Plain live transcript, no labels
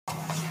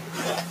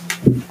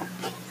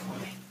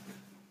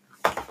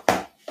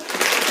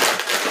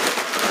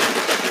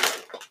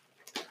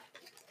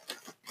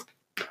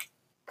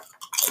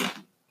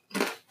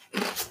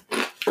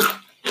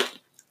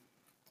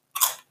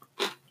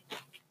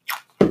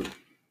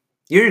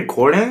You're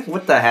recording?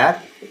 What the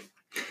heck?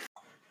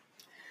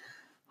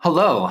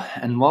 Hello,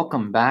 and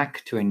welcome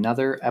back to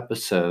another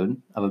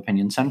episode of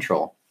Opinion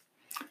Central.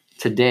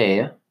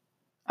 Today,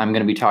 I'm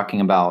going to be talking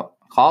about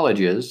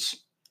colleges,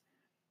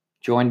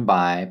 joined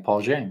by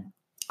Paul Zhang.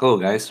 Hello,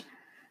 guys.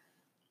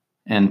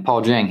 And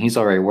Paul Zhang, he's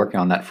already working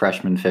on that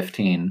freshman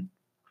 15.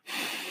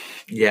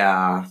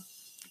 Yeah,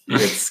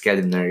 it's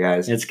getting there,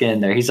 guys. It's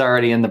getting there. He's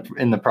already in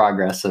the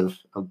progress of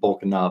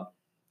bulking up,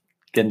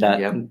 getting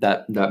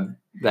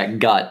that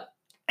gut.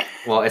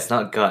 Well, it's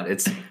not gut;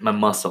 it's my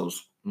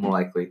muscles, more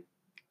likely.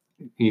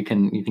 You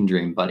can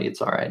dream, buddy. It's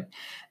all right.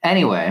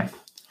 Anyway,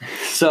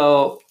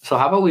 so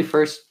how about we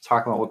first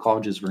talk about what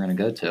colleges we're going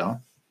to go to?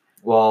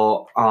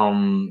 Well,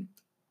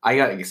 I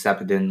got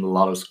accepted in a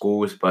lot of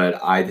schools, but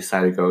I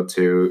decided to go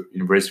to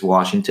University of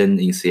Washington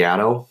in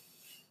Seattle.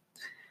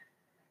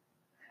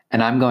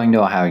 And I'm going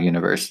to Ohio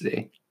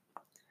University.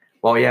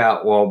 Well,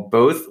 yeah. Well,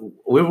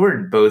 we were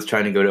both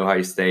trying to go to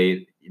Ohio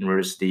State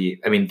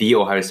University. I mean, the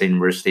Ohio State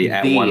University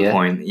at one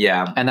point.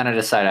 Yeah. And then I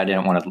decided I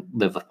didn't want to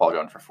live with Paul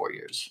John for 4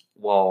 years.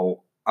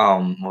 Well,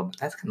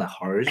 that's kind of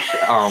harsh.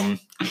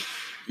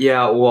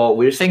 Yeah. Well,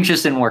 things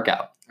just didn't work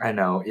out. I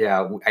know.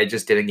 Yeah, I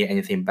just didn't get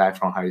anything back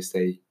from Ohio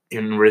State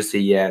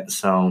University yet.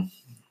 So,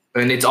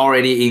 and it's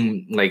already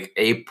in like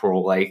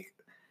April. Like,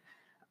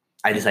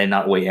 I decided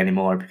not to wait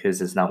anymore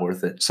because it's not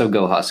worth it. So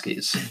go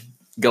Huskies.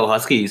 Go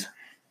Huskies.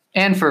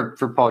 And for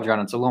Paul John,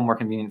 it's a little more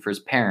convenient for his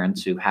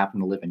parents who happen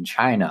to live in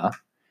China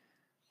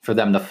for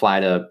them to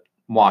fly to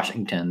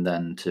Washington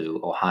than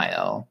to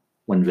Ohio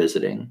when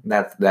visiting.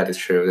 That is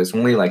true. There's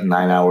only like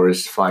 9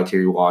 hours flight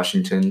to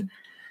Washington,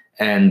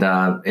 and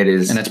it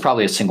is. And it's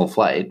probably a single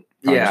flight.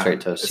 Yeah, straight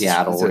to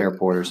Seattle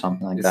Airport or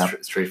something like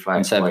that. Straight flight.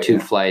 Instead of two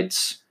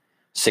flights,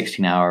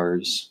 16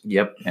 hours.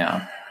 Yep.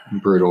 Yeah.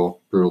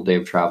 Brutal day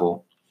of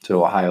travel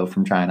to Ohio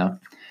from China.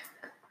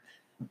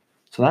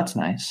 So that's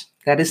nice.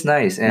 That is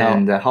nice.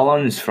 And how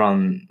long is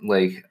from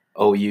like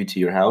OU to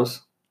your house?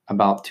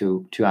 About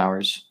 2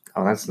 hours.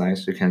 Oh, that's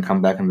nice. You can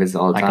come back and visit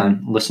all the time. I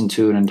can listen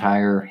to an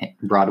entire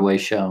Broadway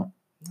show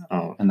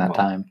in that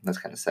time. That's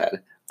kind of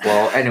sad.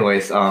 Well,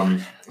 anyways,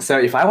 so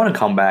if I want to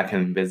come back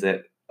and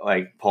visit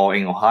like Paul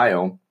in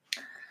Ohio,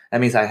 that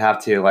means I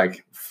have to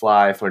like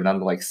fly for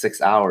another like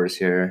 6 hours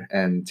here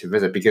and to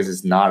visit because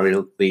it's not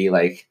really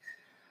like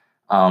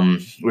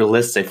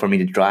realistic for me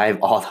to drive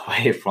all the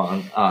way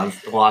from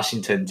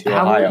Washington to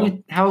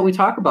Ohio. How about we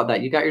talk about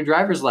that? You got your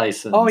driver's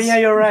license. Oh yeah,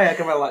 you're right. I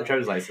got my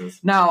driver's license.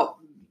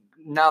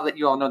 Now that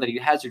you all know that he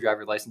has your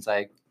driver's license,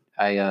 I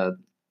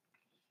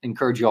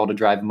encourage you all to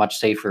drive much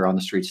safer on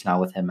the streets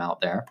now with him out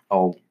there.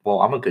 Oh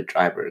well, I'm a good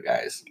driver,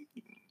 guys.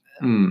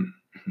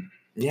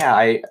 Yeah,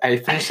 I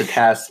finished the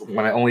test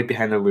when I only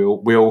behind the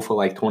wheel for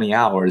like 20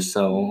 hours.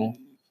 So,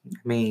 I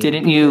mean,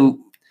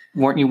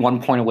 weren't you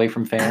 1 point away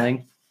from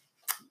failing?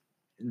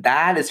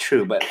 That is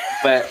true, but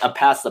a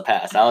pass the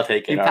pass. I'll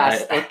take it. You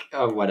passed, right?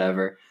 Oh,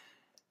 whatever.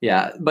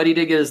 Yeah, but he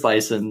did get his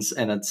license,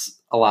 and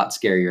it's a lot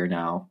scarier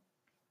now.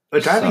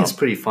 But driving is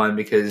pretty fun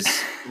because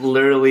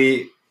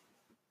literally.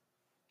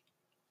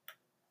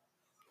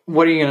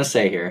 What are you gonna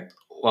say here?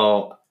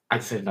 Well, I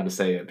decided not to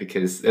say it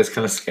because it's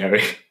kind of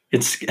scary.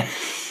 It's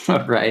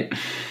right.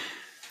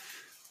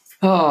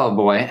 Oh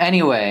boy.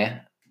 Anyway,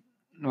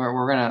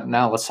 we're gonna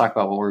now. Let's talk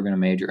about what we're gonna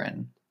major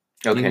in.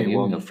 Okay, you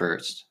can go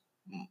first.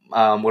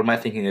 What my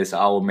thinking is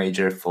I will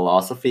major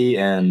philosophy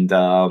and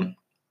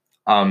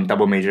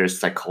double major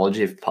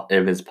psychology if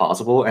it's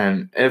possible,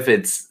 and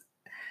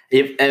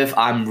if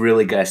I'm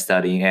really good at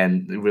studying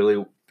and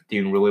really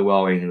doing really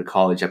well in the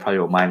college, I probably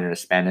will minor in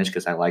Spanish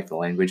because I like the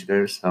language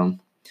there. So,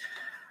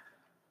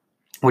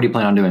 what do you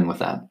plan on doing with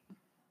that?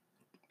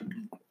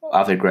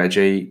 After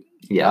graduation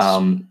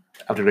in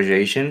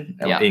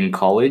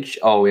college,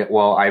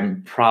 I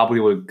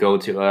probably would go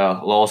to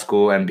law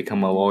school and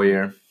become a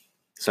lawyer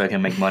so I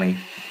can make money.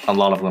 A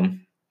lot of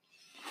them.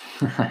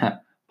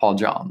 Paul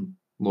John,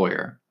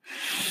 lawyer.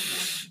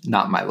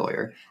 Not my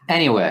lawyer.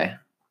 Anyway,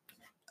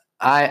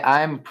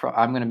 I'm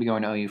going to be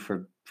going to OU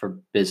for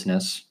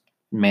business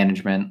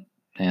management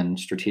and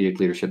strategic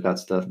leadership.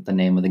 That's the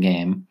name of the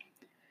game.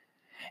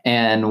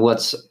 And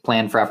what's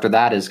planned for after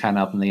that is kind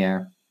of up in the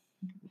air.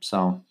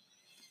 So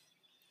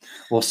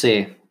we'll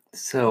see.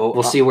 So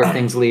we'll see where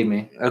things lead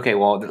me. Okay,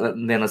 well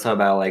then let's talk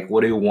about like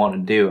what do you want to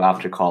do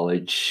after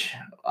college?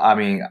 I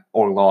mean,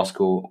 or law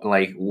school.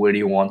 Like, where do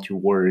you want to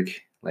work?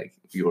 Like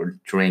your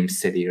dream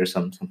city or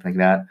something like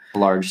that.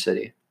 Large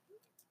city,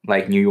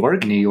 like New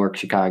York,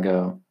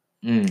 Chicago.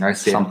 I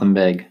see. Something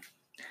big.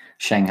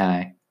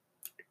 Shanghai.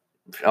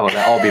 Oh,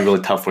 that'll be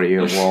really tough for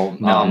you. Well,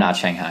 no, not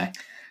Shanghai.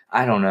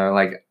 I don't know.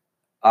 Like,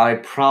 I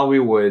probably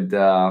would.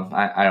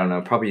 I don't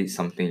know. Probably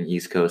something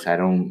East Coast. I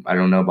don't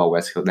know about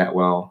West Coast that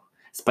well.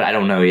 But I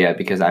don't know yet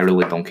because I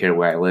really don't care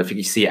where I live.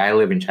 You see, I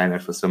live in China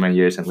for so many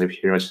years and live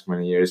here for so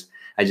many years.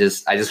 I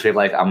just feel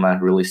like I'm a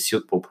really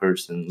suitable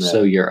person.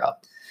 So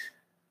Europe.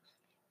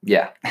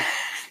 Yeah.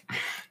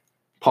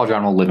 Paul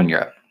John will live in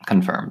Europe.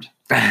 Confirmed.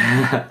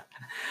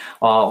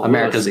 Well,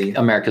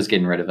 America's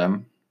getting rid of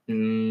him.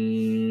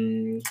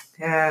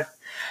 Yeah.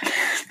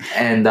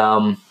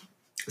 And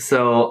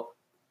So,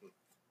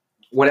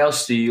 what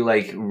else do you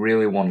like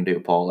really want to do,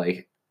 Paul?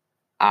 Like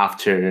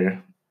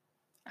after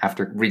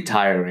After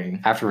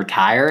retiring?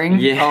 retiring?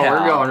 Yeah,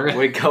 Oh,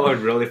 we're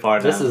going really far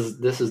now.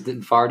 this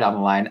is far down the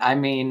line. I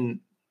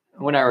mean,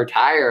 when I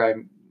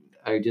retire,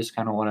 I just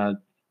kind of want to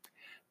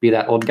be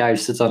that old guy who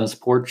sits on his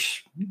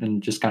porch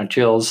and just kind of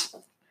chills,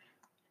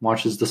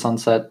 watches the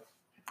sunset.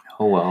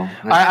 Oh well.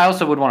 I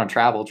also would want to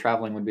travel.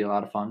 Traveling would be a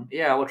lot of fun.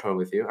 Yeah, I will travel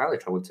with you. I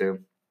like travel too.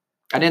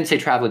 I didn't say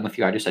traveling with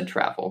you. I just said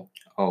travel.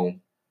 Oh.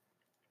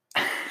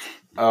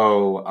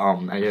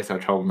 I guess I'll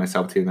travel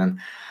myself too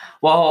then.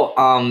 Well,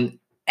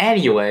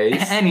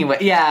 anyways. Anyways,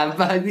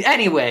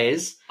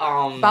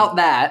 about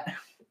that.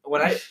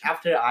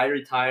 After I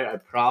retire, I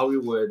probably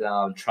would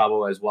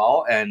travel as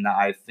well, and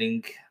I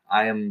think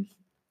I don't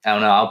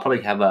know. I'll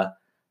probably have a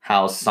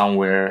house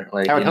somewhere.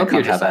 Like I would in the hope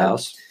you'd have a countryside.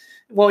 house.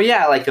 Well,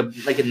 yeah, like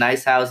a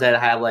nice house that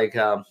have like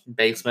a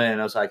basement,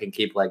 and also I can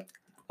keep like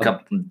a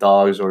couple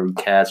dogs or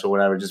cats or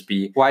whatever. Just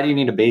be. Why do you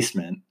need a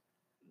basement?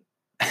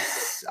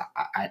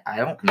 I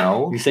don't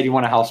know. You said you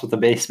want a house with a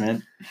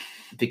basement.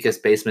 Because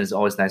basement is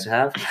always nice to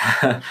have.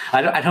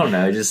 I don't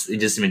know. It just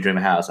in my dream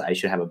house, I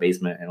should have a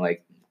basement and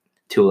like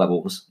 2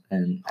 levels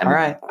and have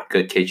a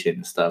good kitchen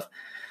and stuff.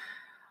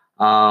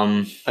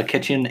 A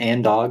kitchen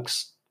and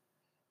dogs.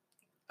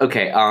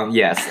 Okay.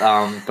 Yes.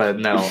 But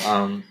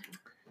no.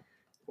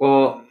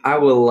 Well, I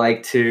would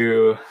like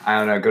to, I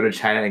don't know, go to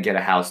China and get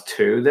a house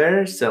too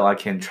there, so I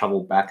can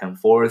travel back and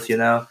forth. You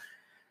know,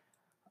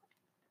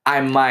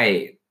 I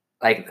might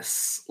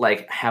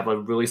like have a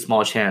really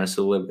small chance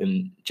to live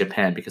in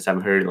Japan because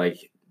I've heard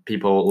like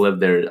people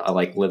live there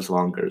like lives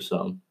longer.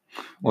 So,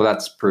 well,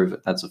 that's proven.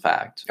 That's a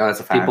fact. Oh,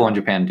 that's a fact. People in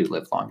Japan do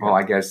live longer. Well,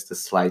 I guess the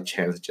slight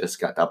chance just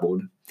got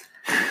doubled.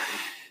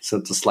 So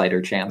it's a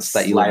slighter chance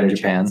that you live in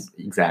Japan. Chance.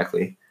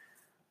 Exactly.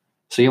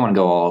 So you want to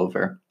go all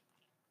over?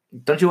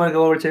 Don't you want to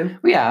go over too?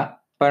 Well, yeah,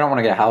 but I don't want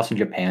to get a house in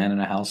Japan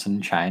and a house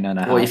in China and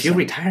a house. Well, if you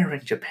retire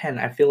in Japan,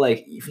 I feel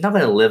like you're not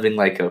going to live in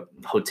like a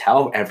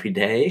hotel every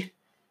day.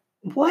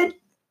 What?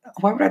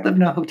 Why would I live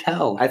in a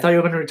hotel? I thought you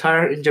were going to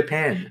retire in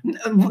Japan.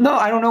 No,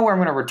 I don't know where I'm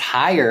going to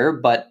retire,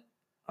 but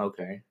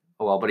okay.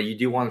 Well, but you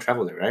do want to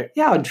travel there, right?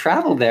 Yeah, I would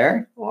travel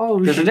there. Oh,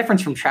 there's a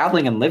difference from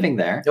traveling and living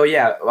there. Oh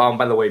yeah.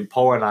 By the way,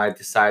 Paul and I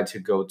decided to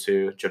go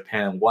to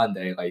Japan one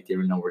day, like you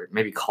know,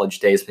 maybe college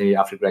days, maybe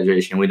after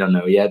graduation. We don't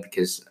know yet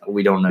because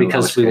we don't know.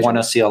 Because we want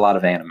to see a lot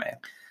of anime.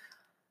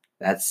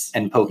 That's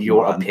and Pokemon.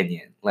 Your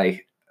opinion.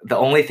 Like the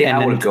only thing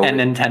I would go and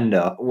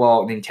Nintendo.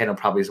 Well, Nintendo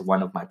probably is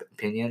one of my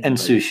opinions. And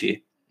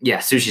sushi. Yeah,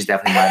 sushi is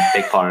definitely my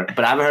big part.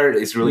 But I've heard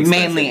it's really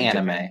mainly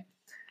anime. Japan.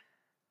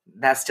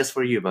 That's just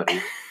for you, buddy.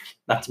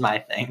 That's my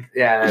thing.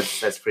 Yeah,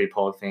 that's pretty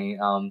Paul thing.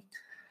 No,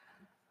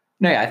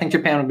 yeah, I think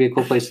Japan would be a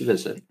cool place to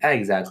visit.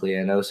 Exactly,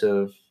 and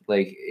also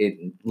like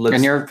it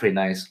looks pretty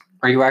nice.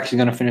 Are you actually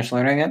going to finish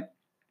learning it,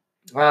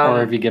 or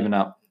have you given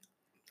up?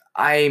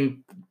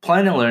 I'm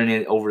planning to learn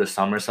it over the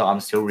summer, so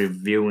I'm still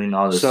reviewing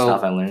all the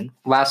stuff I learned.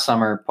 Last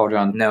summer, Paul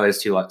John. No,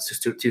 it's two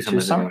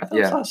summers ago. I thought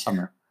it was last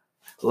summer.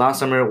 Last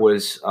summer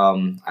was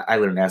I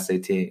learned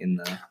SAT in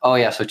the. Oh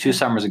yeah, so 2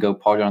 summers ago,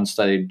 Paul John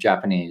studied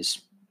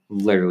Japanese,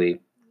 literally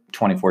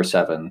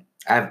 24/7.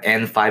 I have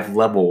N5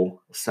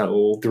 level,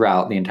 so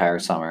throughout the entire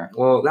summer.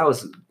 Well,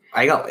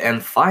 I got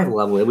N5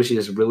 level, which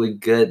is really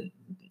good,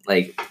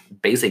 like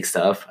basic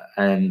stuff,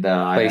 and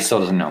but he still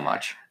doesn't know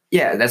much.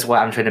 Yeah, that's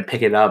why I'm trying to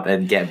pick it up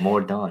and get more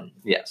done.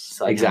 Yes,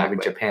 so I can live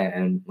in Japan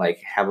and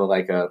like have a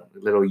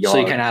little yard. So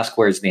you can ask,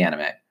 "Where's the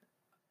anime?"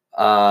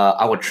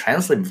 I would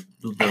translate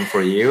them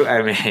for you.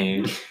 I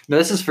mean, no,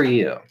 this is for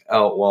you.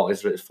 Oh well,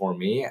 it's for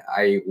me.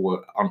 I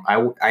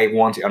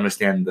want to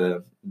understand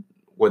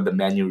what the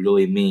menu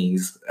really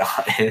means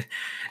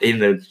in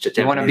the Japanese.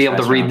 You want to be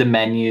able to read the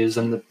menus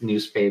and the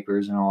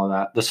newspapers and all of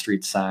that, the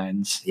street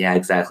signs. Yeah,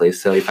 exactly.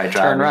 So if I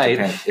drive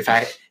Japan, if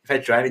I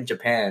drive in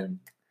Japan,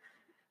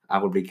 I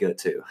would be good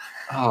too.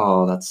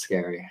 Oh, that's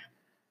scary.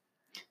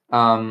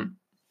 I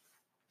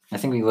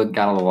think we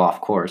got a little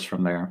off course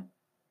from there.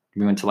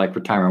 We went to like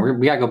retirement.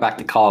 We gotta go back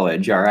to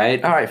college. All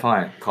right. All right,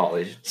 fine.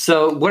 College.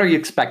 So, what are you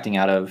expecting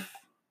out of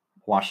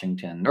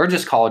Washington, or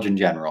just college in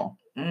general?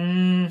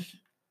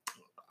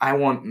 I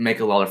want to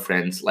make a lot of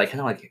friends. Like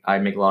I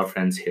make a lot of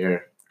friends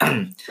here,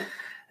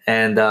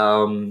 and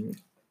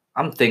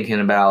I'm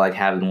thinking about like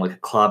having like a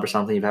club or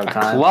something. If you have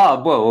time.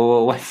 Club?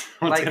 Whoa! What's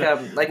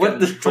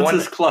what's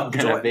this club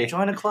gonna be?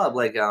 Join a club,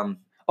 like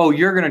Oh,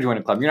 you're gonna join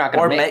a club. You're not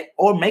gonna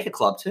make a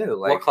club too.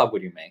 Like, what club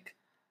would you make?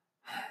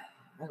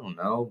 I don't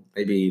know.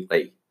 Maybe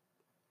like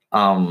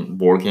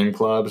board game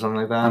club or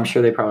something like that. I'm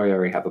sure they probably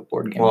already have a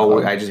board game.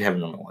 Club. I just have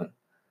another one.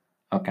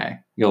 Okay,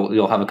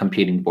 you'll have a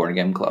competing board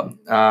game club.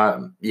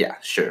 Yeah,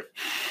 sure.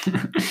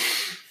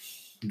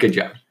 Good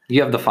job.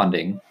 You have the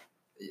funding.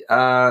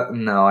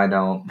 No, I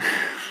don't.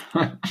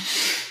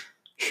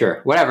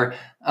 Sure, whatever.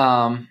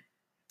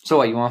 So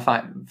what, you want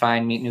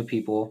to meet new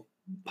people,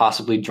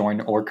 possibly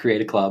join or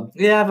create a club?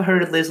 Yeah, I've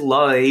heard there's a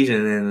lot of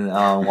Asian in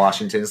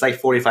Washington. It's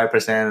like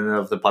 45%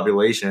 of the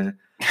population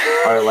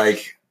are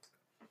like,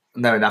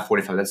 no, not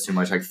 45. That's too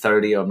much. Like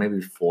 30 or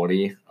maybe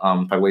 40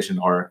 population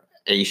are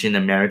Asian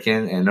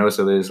American, and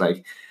also there's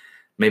like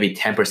maybe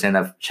 10%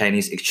 of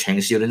Chinese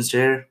exchange students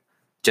there,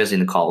 just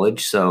in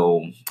college.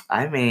 So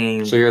I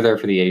mean, So you're there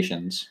for the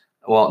Asians.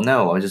 well,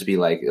 no, I'll just be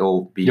like,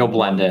 You'll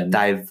blend in.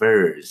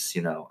 diverse,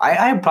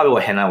 I probably will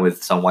hang out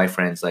with some white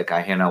friends, like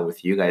I hang out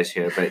with you guys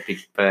here,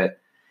 but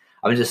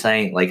I'm just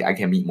saying, like, I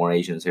can meet more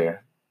Asians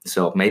here,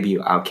 so maybe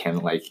I can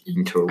like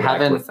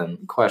interact with them.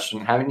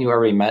 Question: haven't you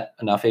already met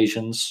enough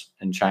Asians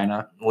in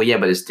China? Well, yeah,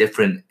 but it's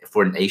different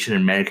for an Asian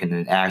American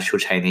than actual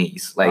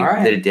Chinese. Like, All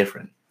right. they're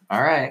different.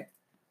 All right.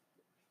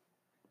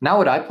 Now,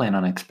 what I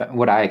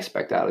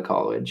expect out of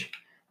college.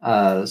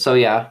 So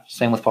yeah,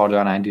 same with Paul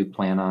John. I do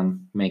plan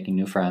on making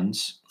new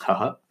friends.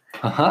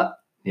 Haha.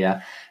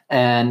 Yeah,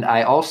 and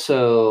I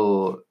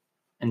also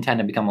intend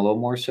to become a little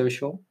more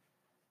social.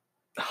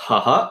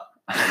 Haha.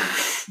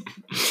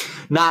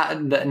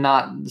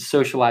 Not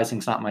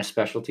socializing's not my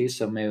specialty,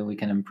 so maybe we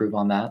can improve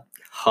on that.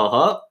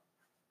 Haha.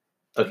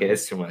 Okay,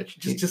 that's too much.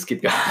 Just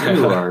keep going.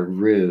 You are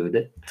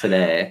rude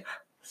today.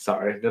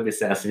 Sorry, don't be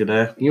sassy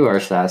today. You are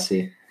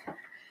sassy.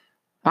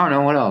 I don't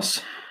know what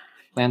else.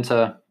 Plan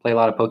to play a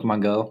lot of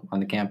Pokemon Go on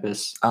the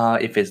campus.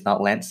 If it's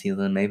not Lent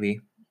season,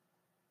 maybe.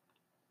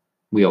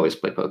 We always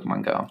play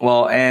Pokemon Go.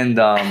 Well, and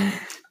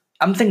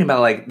I'm thinking about,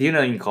 like, do you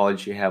know in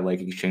college you have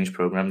like exchange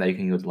program that you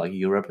can go to like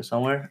Europe or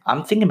somewhere?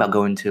 I'm thinking about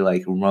going to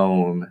like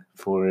Rome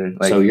for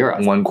like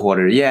Europe. 1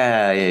 quarter.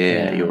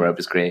 Yeah. Europe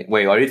is great.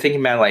 Wait, are you thinking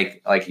about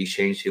like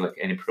exchange to like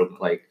any program?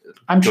 Like,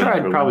 I'm sure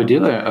I'd probably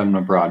do an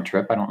abroad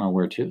trip. I don't know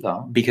where to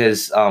though.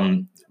 Because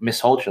Miss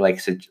Holter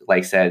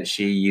said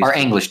she used our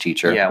English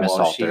teacher. Yeah, Miss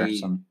well, Holter.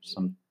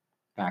 Some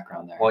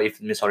background there. Well, if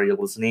Miss Holter you're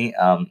listening,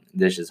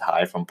 this is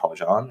hi from Paul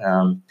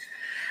John.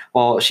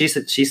 Well, she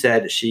said she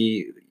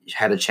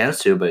had a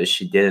chance to, but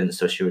she didn't,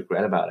 so she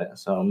regret about it.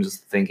 So I'm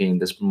just thinking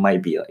this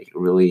might be like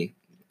really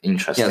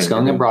interesting. Yes,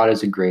 going abroad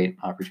is a great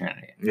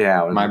opportunity.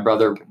 Yeah, my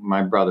brother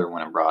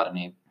went abroad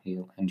and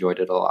he enjoyed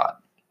it a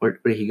lot. Where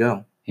did he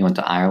go? He went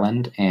to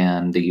Ireland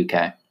and the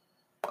UK.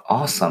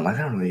 Awesome! I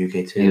don't know the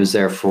UK too. He was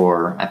there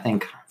for I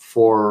think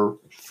 4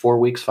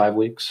 weeks, 5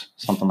 weeks,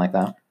 something like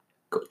that.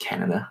 Go to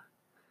Canada.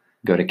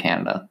 Go to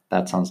Canada.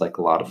 That sounds like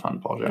a lot of fun,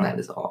 Paul John.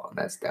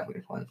 That's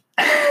definitely fun.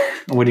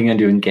 What are you gonna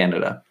do in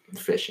Canada?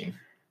 Fishing.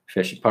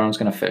 Paul John's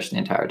gonna fish the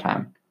entire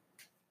time.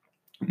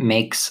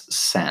 Makes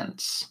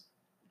sense.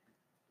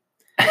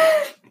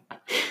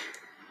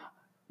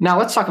 Now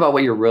let's talk about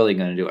what you're really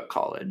gonna do at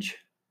college.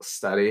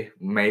 Study.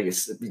 Maybe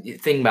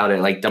think about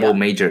it. Like double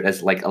major.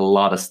 That's like a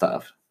lot of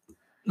stuff.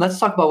 Let's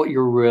talk about what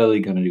you're really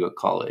gonna do at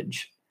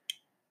college.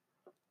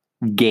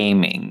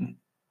 Gaming.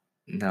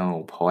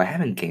 No, Paul, I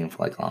haven't gamed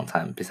for like a long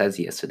time. Besides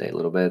yesterday, a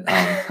little bit.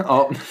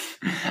 I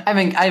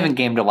haven't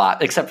gamed a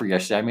lot except for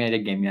yesterday. I mean, I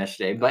did game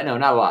yesterday, but no,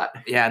 not a lot.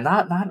 Yeah,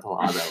 not a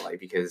lot though.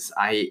 Like, because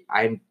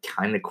I'm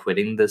kind of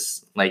quitting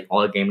this, like,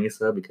 all the gaming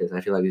stuff, because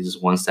I feel like it's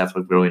just one step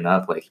of growing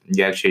up. Like,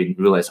 you actually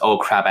realize, oh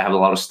crap, I have a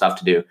lot of stuff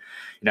to do.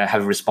 I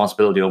have a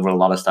responsibility over a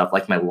lot of stuff,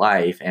 like my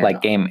life and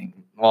like gaming.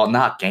 Well,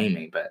 not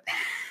gaming, but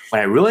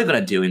what I'm really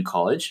gonna do in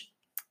college,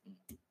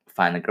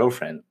 find a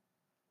girlfriend.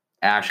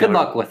 Good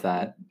luck with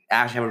that.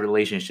 Actually have a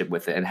relationship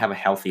with it and have a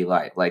healthy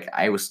life. Like,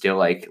 I was still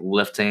like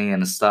lifting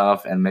and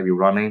stuff and maybe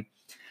running.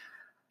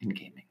 And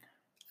gaming.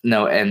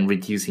 No, and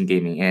reducing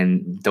gaming.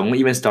 And don't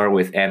even start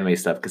with anime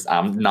stuff, because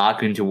I'm not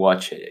going to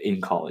watch it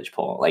in college,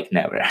 Paul. Like,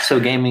 never.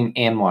 So gaming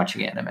and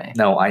watching anime.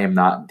 No, I am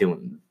not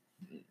doing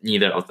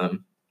neither of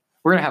them.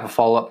 We're going to have a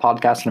follow-up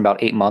podcast in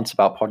about 8 months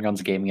about Paul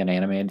John's gaming and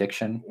anime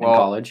addiction in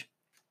college.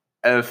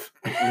 If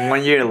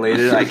 1 year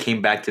later I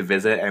came back to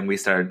visit and we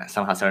started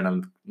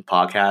on the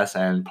podcast,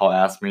 and Paul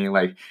asked me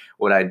like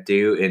what I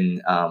do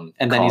in and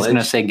then college, he's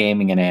gonna say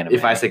gaming and anime.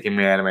 If I say gaming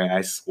and anime,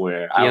 I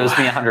swear he owes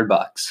me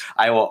 $100.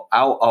 I'll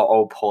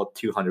owe Paul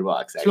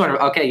 $200. 200.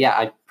 Okay, yeah,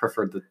 I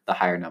prefer the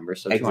higher number,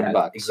 so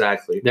 $200.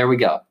 Exactly. There we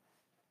go.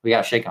 We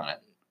got a shake on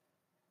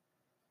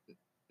it.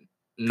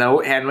 No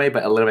anime,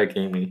 but a little bit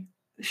gaming.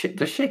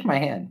 Just shake my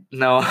hand.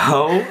 No.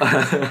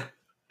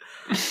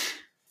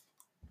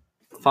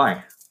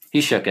 Fine. He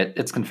shook it.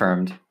 It's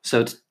confirmed.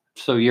 So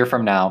a year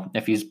from now,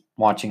 if he's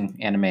watching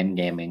anime and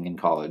gaming in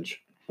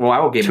college, well, I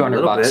will game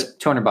 $200.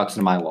 $200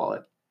 in my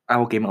wallet. I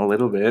will game a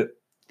little bit.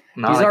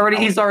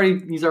 He's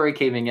already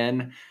caving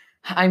in.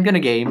 I'm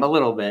gonna game a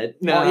little bit.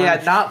 No, well, yeah,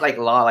 not like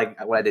a lot,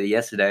 like what I did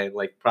yesterday.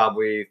 Like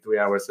probably 3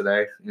 hours a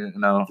day. 3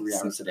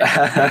 hours a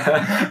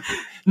day.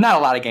 Not a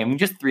lot of gaming,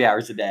 just 3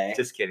 hours a day.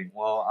 Just kidding.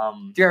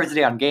 Well, 3 hours a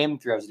day on game,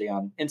 3 hours a day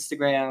on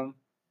Instagram.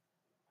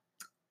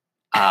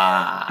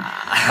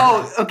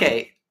 Oh,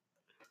 okay.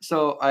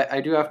 So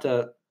I do have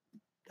to.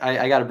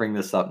 I got to bring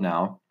this up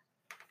now.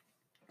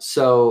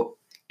 So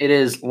it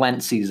is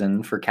Lent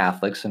season for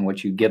Catholics, in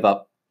which you give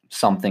up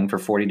something for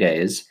 40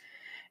 days,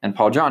 and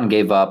Paul John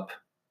gave up.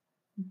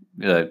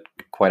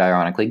 Quite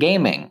ironically,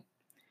 gaming.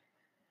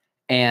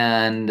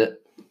 And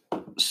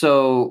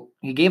so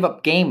he gave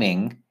up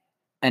gaming,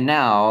 and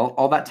now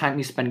all that time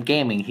he spent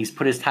gaming, he's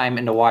put his time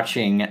into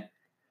watching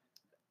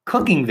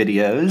cooking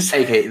videos.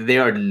 Okay, they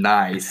are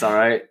nice, all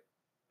right?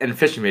 And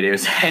fishing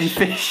videos.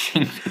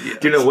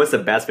 Do you know what's the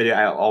best video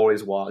I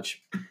always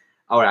watch?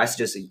 All right, I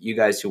suggest you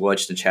guys to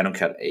watch the Channel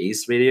Cut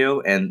Ace video,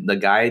 and the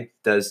guy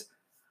does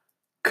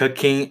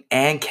cooking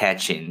and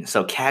catching.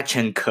 So catch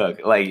and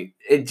cook, like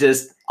it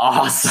just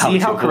awesome. See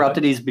how to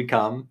corrupted watch. he's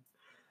become?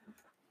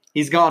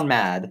 He's gone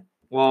mad.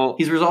 Well,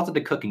 He's resulted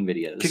to cooking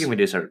videos. cooking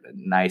videos are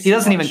nice. He to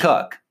doesn't even watch.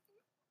 cook.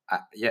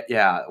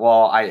 Yeah.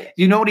 Well,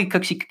 You know what he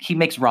cooks? He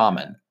makes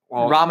ramen.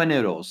 well Ramen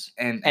noodles.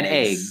 and And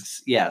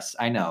eggs. Yes,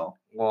 I know.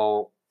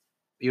 Well,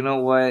 you know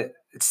what?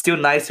 It's still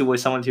nice to watch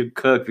someone to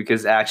cook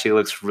because it actually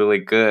looks really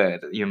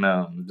good. You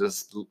know,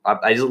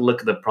 I just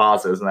look at the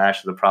process and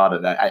actually the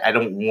product. I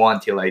don't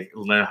want to like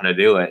learn how to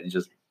do it. It's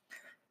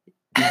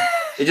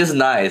just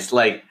nice.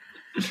 Like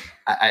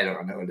I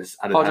don't know.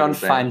 Paul John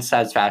finds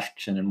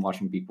satisfaction in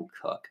watching people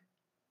cook.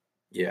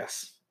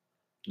 Yes,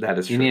 that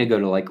is You true. need to go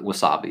to like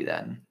Wasabi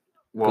then.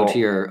 Well, Go to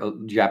your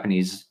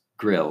Japanese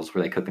grills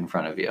where they cook in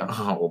front of you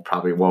well,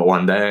 probably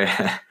one day.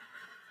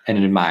 and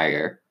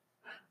admire.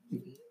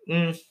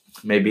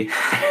 Maybe.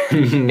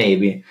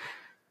 Maybe.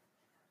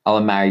 I'll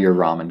admire your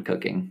ramen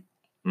cooking.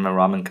 My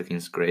ramen cooking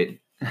is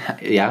great.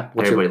 Yeah?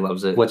 Everybody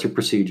loves it. What's your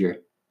procedure?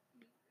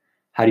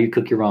 How do you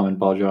cook your ramen,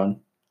 Paul John?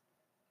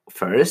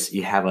 First,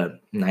 you have a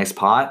nice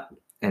pot,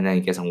 and then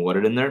you get some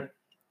water in there,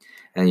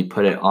 and you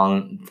put it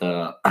on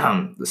the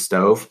the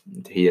stove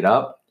to heat it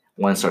up.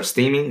 When it starts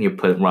steaming, you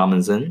put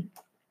ramens in,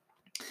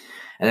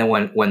 and then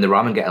when the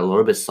ramen get a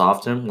little bit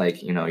softer,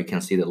 like you can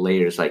see the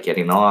layers like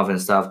getting off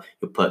and stuff,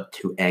 you put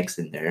 2 eggs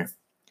in there,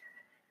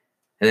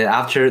 and then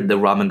after the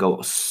ramen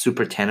goes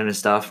super tender and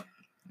stuff,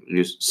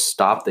 you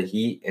stop the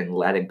heat and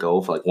let it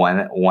go for like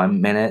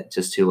 1 minute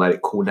just to let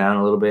it cool down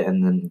a little bit,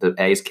 and then the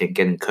eggs can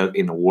get cooked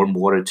in the warm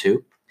water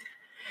too.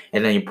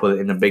 And then you put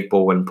it in a big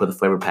bowl and put the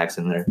flavor packs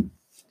in there.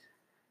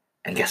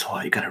 And guess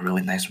what? You got a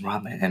really nice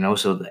ramen. And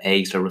also the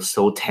eggs are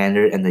so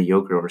tender and the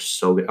yogurt are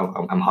so good.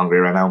 I'm hungry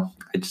right now.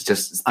 It's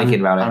just thinking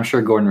about it. I'm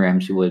sure Gordon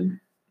Ramsay would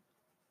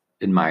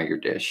admire your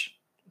dish.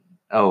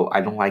 Oh,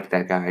 I don't like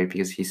that guy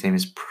because he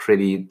seems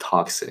pretty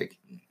toxic.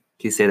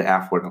 He said the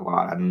F word a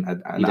lot, and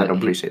I don't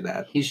appreciate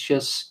that. He's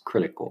just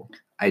critical.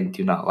 I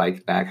do not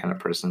like that kind of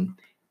person.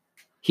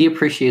 He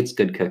appreciates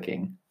good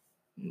cooking.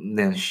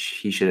 Then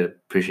he should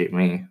appreciate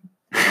me.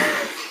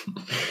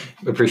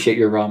 Appreciate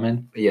your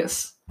ramen?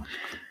 Yes.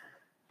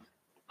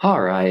 All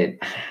right.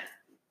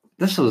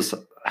 This was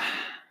the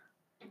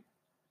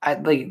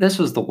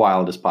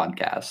wildest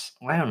podcast.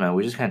 I don't know.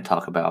 We just kind of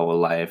talk about our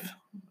life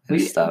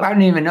and stuff. I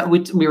don't even know.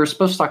 We were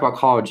supposed to talk about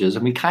colleges,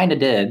 and we kind of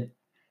did.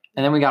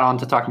 And then we got on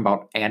to talking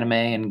about anime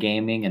and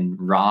gaming and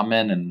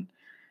ramen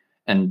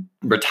and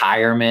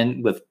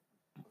retirement with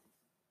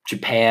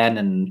Japan.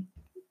 And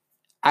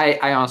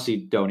I honestly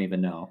don't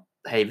even know.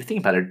 Hey, if you think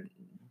about it,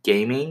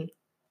 gaming,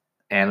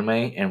 anime,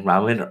 and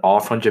ramen are all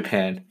from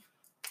Japan.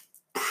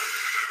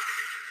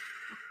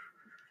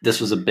 This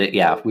was a bit,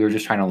 yeah. We were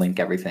just trying to link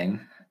everything.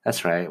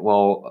 That's right.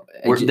 Well,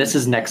 This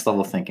is next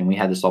level thinking. We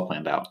had this all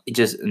planned out. It's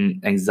just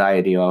an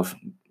anxiety of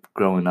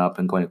growing up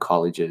and going to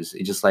colleges.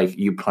 It's just like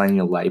you plan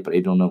your life, but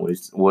you don't know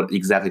what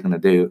exactly going to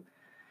do.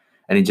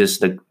 And it's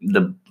just the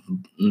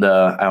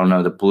I don't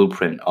know, the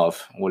blueprint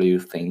of what do you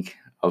think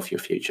of your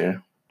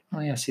future. Oh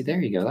yeah, see, there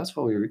you go. That's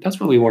what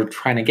we were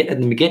trying to get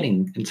in the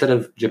beginning instead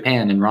of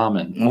Japan and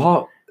ramen.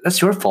 Well,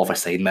 that's your fault for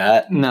saying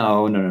that.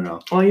 No.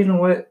 Well, you know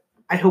what?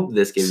 I hope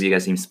this gives you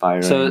guys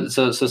inspiring.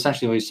 So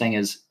essentially what you're saying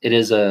is it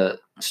is a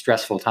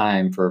stressful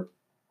time for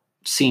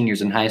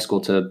seniors in high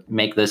school to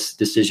make this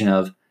decision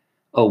of,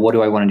 oh, what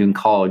do I want to do in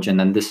college? And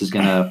then this is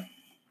going to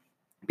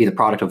be the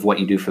product of what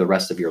you do for the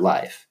rest of your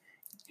life.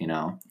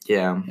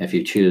 Yeah. If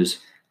you choose,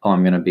 oh,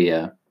 I'm going to be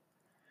a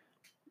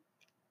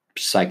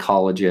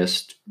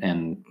psychologist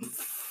and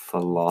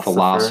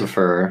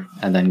philosopher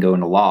and then go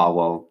into law,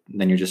 well,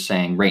 then you're just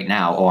saying right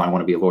now, oh, I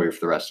want to be a lawyer for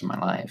the rest of my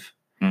life.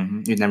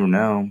 Mm-hmm. You never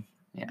know.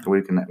 Yeah.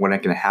 What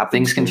going to happen.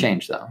 Things can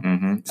change, though.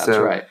 Mm-hmm. That's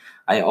right.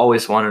 I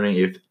always wondering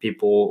if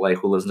people like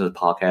who listen to the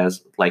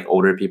podcast, like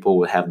older people,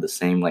 would have the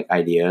same like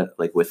idea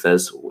like with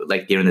us,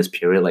 like during this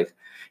period, like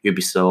you'd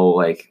be so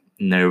like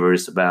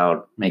nervous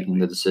about making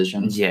the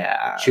decisions.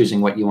 Yeah.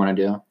 Choosing what you want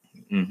to do.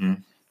 Mm-hmm.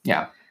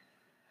 Yeah.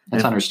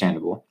 That's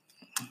understandable.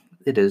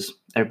 It is.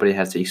 Everybody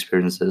has the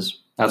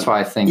experiences. That's why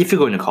I think if you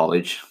go into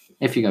college.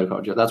 If you go to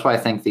college, that's why I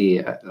think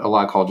a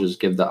lot of colleges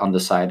give the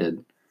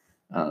undecided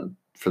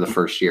for the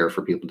first year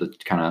for people to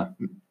kind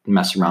of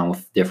mess around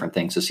with different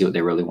things to see what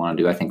they really want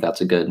to do. I think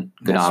that's a good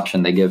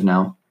option they give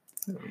now.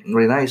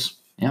 Really nice.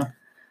 Yeah.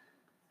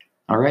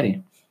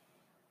 Alrighty.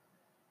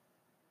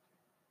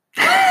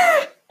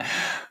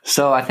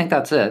 So I think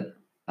that's it.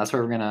 That's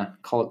where we're gonna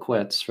call it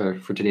quits for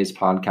today's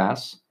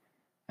podcast.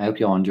 I hope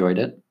you all enjoyed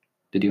it.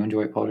 Did you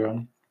enjoy it, Paul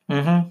Jordan?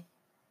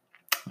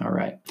 Mm-hmm. All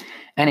right.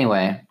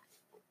 Anyway,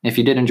 if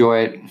you did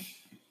enjoy it,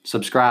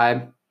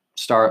 subscribe,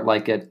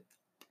 like it,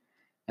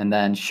 and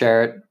then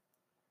share it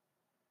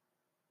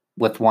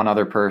with one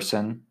other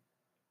person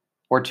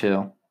or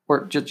two,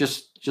 or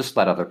just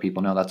let other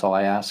people know. That's all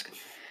I ask.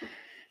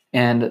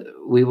 And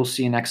we will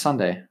see you next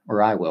Sunday,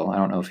 or I will. I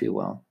don't know if you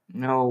will.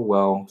 No,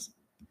 well,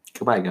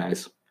 goodbye,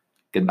 guys.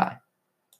 Goodbye.